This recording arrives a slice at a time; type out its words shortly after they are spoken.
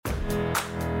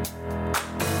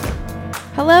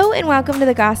Hello and welcome to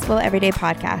the Gospel Everyday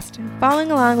Podcast, following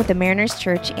along with the Mariners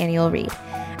Church annual read.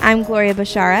 I'm Gloria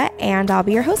Bashara, and I'll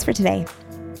be your host for today.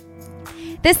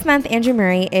 This month, Andrew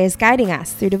Murray is guiding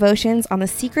us through devotions on the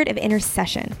secret of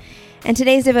intercession, and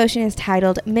today's devotion is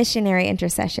titled Missionary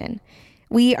Intercession.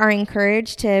 We are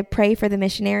encouraged to pray for the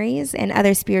missionaries and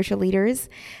other spiritual leaders,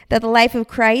 that the life of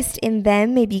Christ in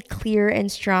them may be clear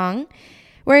and strong.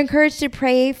 We're encouraged to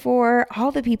pray for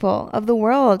all the people of the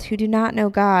world who do not know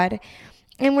God.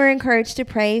 And we're encouraged to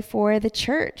pray for the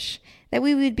church, that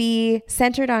we would be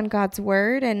centered on God's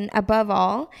word and, above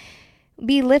all,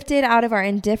 be lifted out of our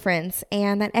indifference,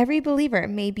 and that every believer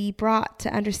may be brought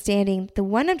to understanding the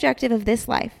one objective of this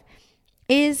life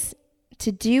is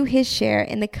to do his share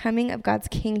in the coming of God's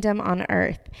kingdom on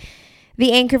earth.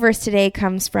 The anchor verse today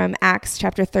comes from Acts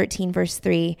chapter 13, verse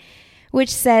 3, which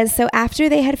says, "So after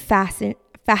they had fasted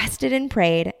and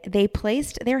prayed, they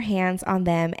placed their hands on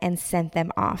them and sent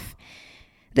them off."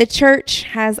 The church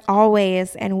has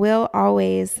always and will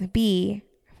always be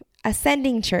a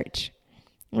sending church.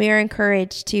 We are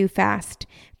encouraged to fast,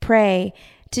 pray,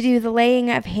 to do the laying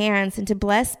of hands, and to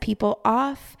bless people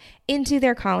off into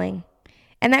their calling.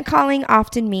 And that calling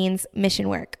often means mission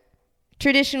work,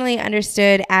 traditionally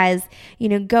understood as,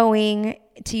 going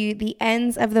to the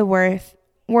ends of the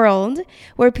world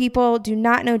where people do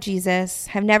not know Jesus,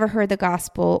 have never heard the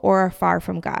gospel, or are far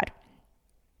from God.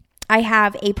 I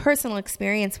have a personal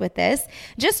experience with this.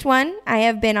 Just one. I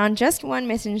have been on just one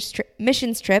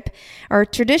missions trip, or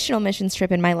traditional missions trip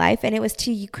in my life, and it was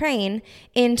to Ukraine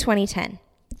in 2010.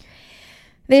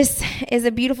 This is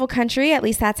a beautiful country, at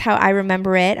least that's how I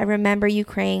remember it. I remember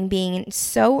Ukraine being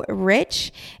so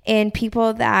rich in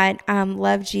people that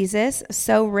love Jesus,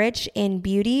 so rich in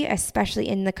beauty, especially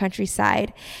in the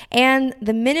countryside. And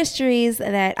the ministries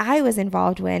that I was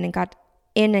involved in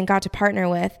and got to partner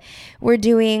with were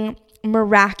doing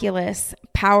miraculous,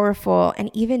 powerful,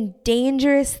 and even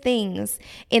dangerous things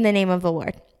in the name of the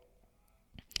Lord.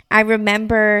 I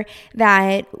remember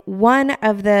that one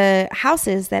of the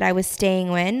houses that I was staying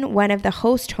in, one of the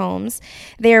host homes,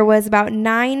 there was about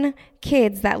 9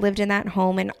 kids that lived in that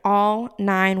home, and all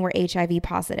 9 were HIV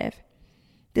positive.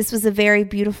 This was a very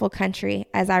beautiful country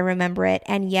as I remember it,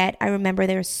 and yet I remember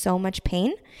there was so much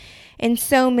pain and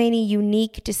so many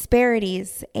unique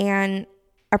disparities and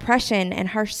oppression and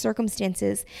harsh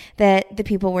circumstances that the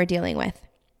people were dealing with.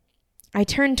 I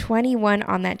turned 21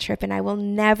 on that trip, and I will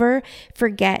never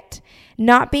forget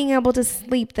not being able to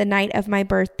sleep the night of my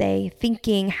birthday,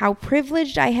 thinking how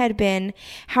privileged I had been,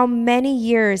 how many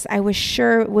years I was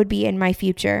sure would be in my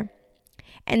future.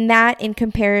 And that in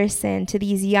comparison to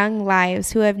these young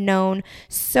lives who have known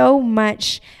so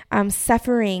much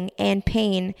suffering and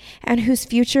pain, and whose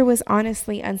future was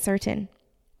honestly uncertain.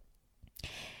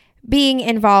 Being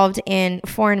involved in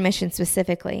foreign missions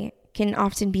specifically can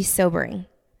often be sobering.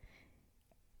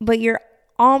 But you're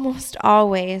almost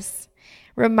always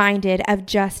reminded of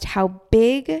just how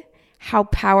big, how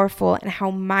powerful, and how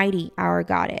mighty our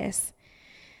God is.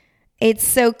 It's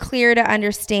so clear to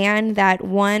understand that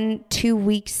 1-2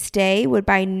 week stay would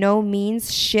by no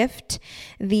means shift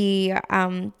the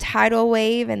tidal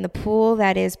wave and the pool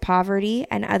that is poverty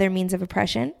and other means of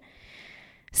oppression.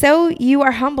 So you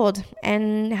are humbled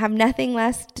and have nothing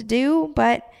less to do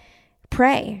but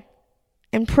pray.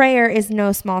 And prayer is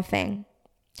no small thing.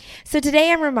 So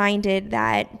today I'm reminded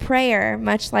that prayer,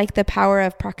 much like the power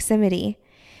of proximity,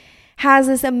 has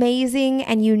this amazing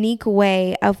and unique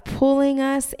way of pulling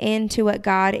us into what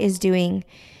God is doing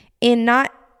in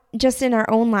not just in our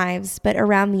own lives, but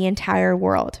around the entire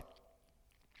world.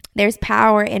 There's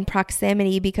power in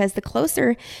proximity because the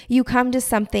closer you come to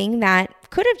something that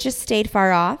could have just stayed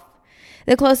far off,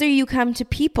 the closer you come to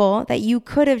people that you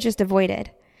could have just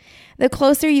avoided, the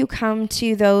closer you come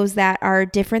to those that are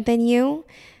different than you,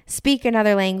 speak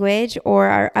another language, or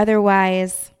are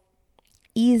otherwise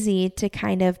easy to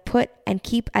kind of put and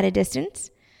keep at a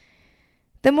distance,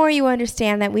 the more you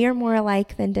understand that we are more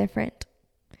alike than different.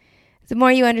 The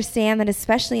more you understand that,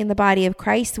 especially in the body of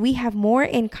Christ, we have more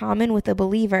in common with a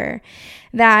believer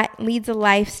that leads a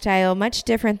lifestyle much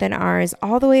different than ours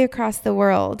all the way across the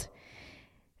world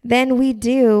than we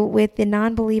do with the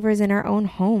non-believers in our own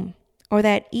home, or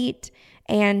that eat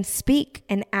and speak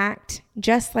and act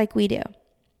just like we do.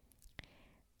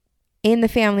 In the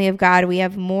family of God, we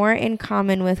have more in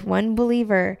common with one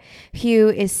believer who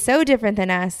is so different than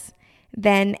us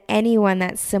than anyone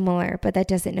that's similar but that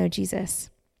doesn't know Jesus.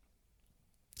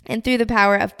 And through the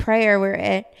power of prayer,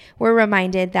 we're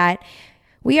reminded that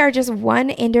we are just one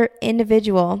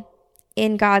individual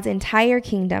in God's entire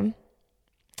kingdom,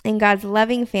 in God's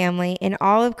loving family in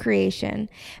all of creation.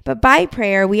 But by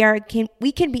prayer, we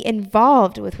can be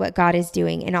involved with what God is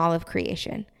doing in all of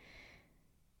creation.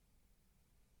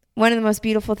 One of the most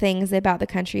beautiful things about the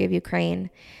country of Ukraine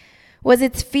was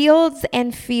its fields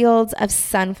and fields of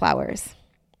sunflowers.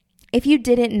 If you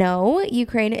didn't know,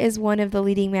 Ukraine is one of the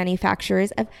leading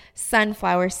manufacturers of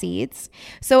sunflower seeds.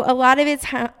 So a lot of its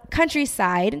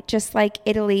countryside, just like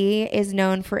Italy is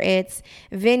known for its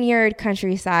vineyard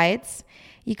countrysides,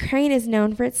 Ukraine is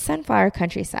known for its sunflower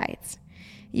countrysides.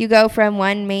 You go from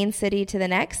one main city to the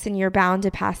next, and you're bound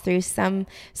to pass through some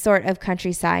sort of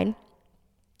countryside.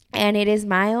 And it is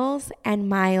miles and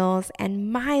miles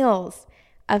and miles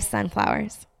of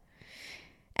sunflowers.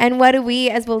 And what do we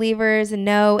as believers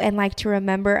know and like to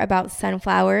remember about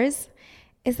sunflowers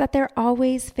is that they're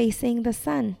always facing the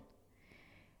sun.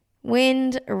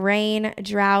 Wind, rain,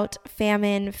 drought,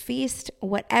 famine, feast,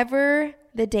 whatever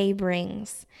the day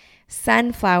brings,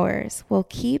 sunflowers will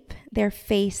keep their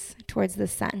face towards the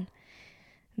sun.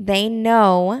 They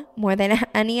know more than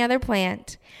any other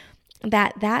plant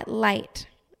that light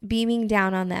beaming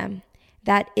down on them,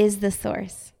 that is the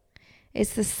source.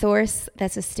 It's the source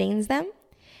that sustains them.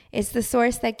 It's the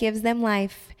source that gives them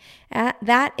life.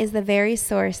 That is the very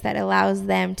source that allows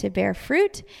them to bear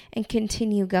fruit and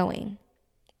continue going.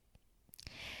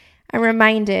 I'm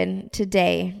reminded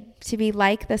today to be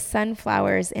like the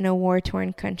sunflowers in a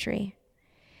war-torn country,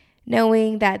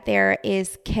 knowing that there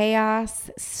is chaos,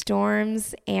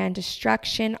 storms, and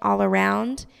destruction all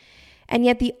around. And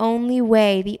yet the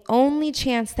only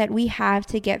chance that we have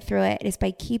to get through it is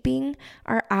by keeping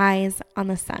our eyes on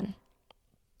the sun.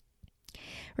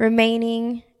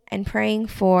 Remaining and praying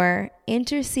for,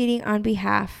 interceding on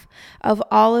behalf of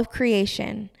all of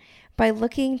creation by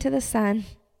looking to the sun,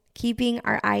 keeping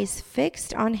our eyes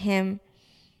fixed on Him,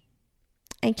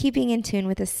 and keeping in tune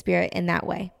with the Spirit in that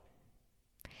way.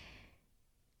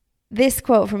 This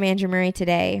quote from Andrew Murray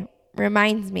today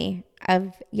reminds me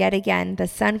of, yet again, the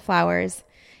sunflowers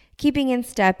keeping in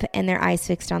step and their eyes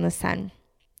fixed on the sun.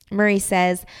 Murray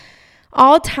says,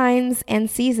 "All times and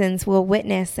seasons will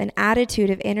witness an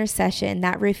attitude of intercession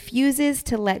that refuses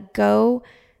to let God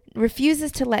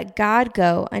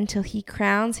go until He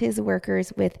crowns His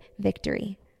workers with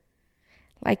victory.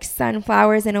 Like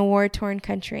sunflowers in a war-torn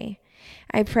country,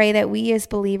 I pray that we as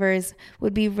believers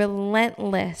would be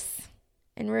relentless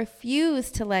and refuse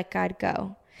to let God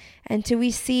go until we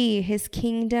see His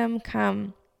kingdom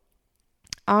come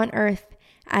on earth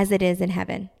as it is in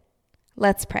heaven."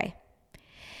 Let's pray.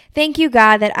 Thank you,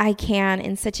 God, that I can,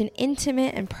 in such an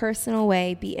intimate and personal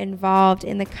way, be involved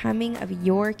in the coming of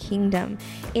your kingdom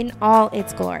in all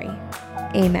its glory.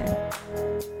 Amen.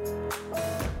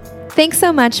 Thanks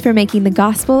so much for making the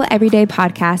Gospel Everyday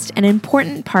podcast an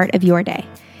important part of your day.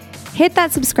 Hit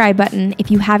that subscribe button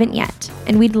if you haven't yet,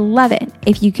 and we'd love it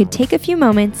if you could take a few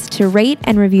moments to rate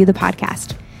and review the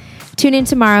podcast. Tune in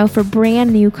tomorrow for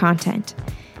brand new content.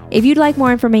 If you'd like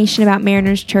more information about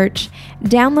Mariners Church,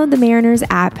 download the Mariners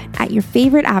app at your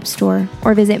favorite app store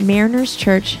or visit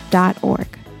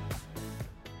marinerschurch.org.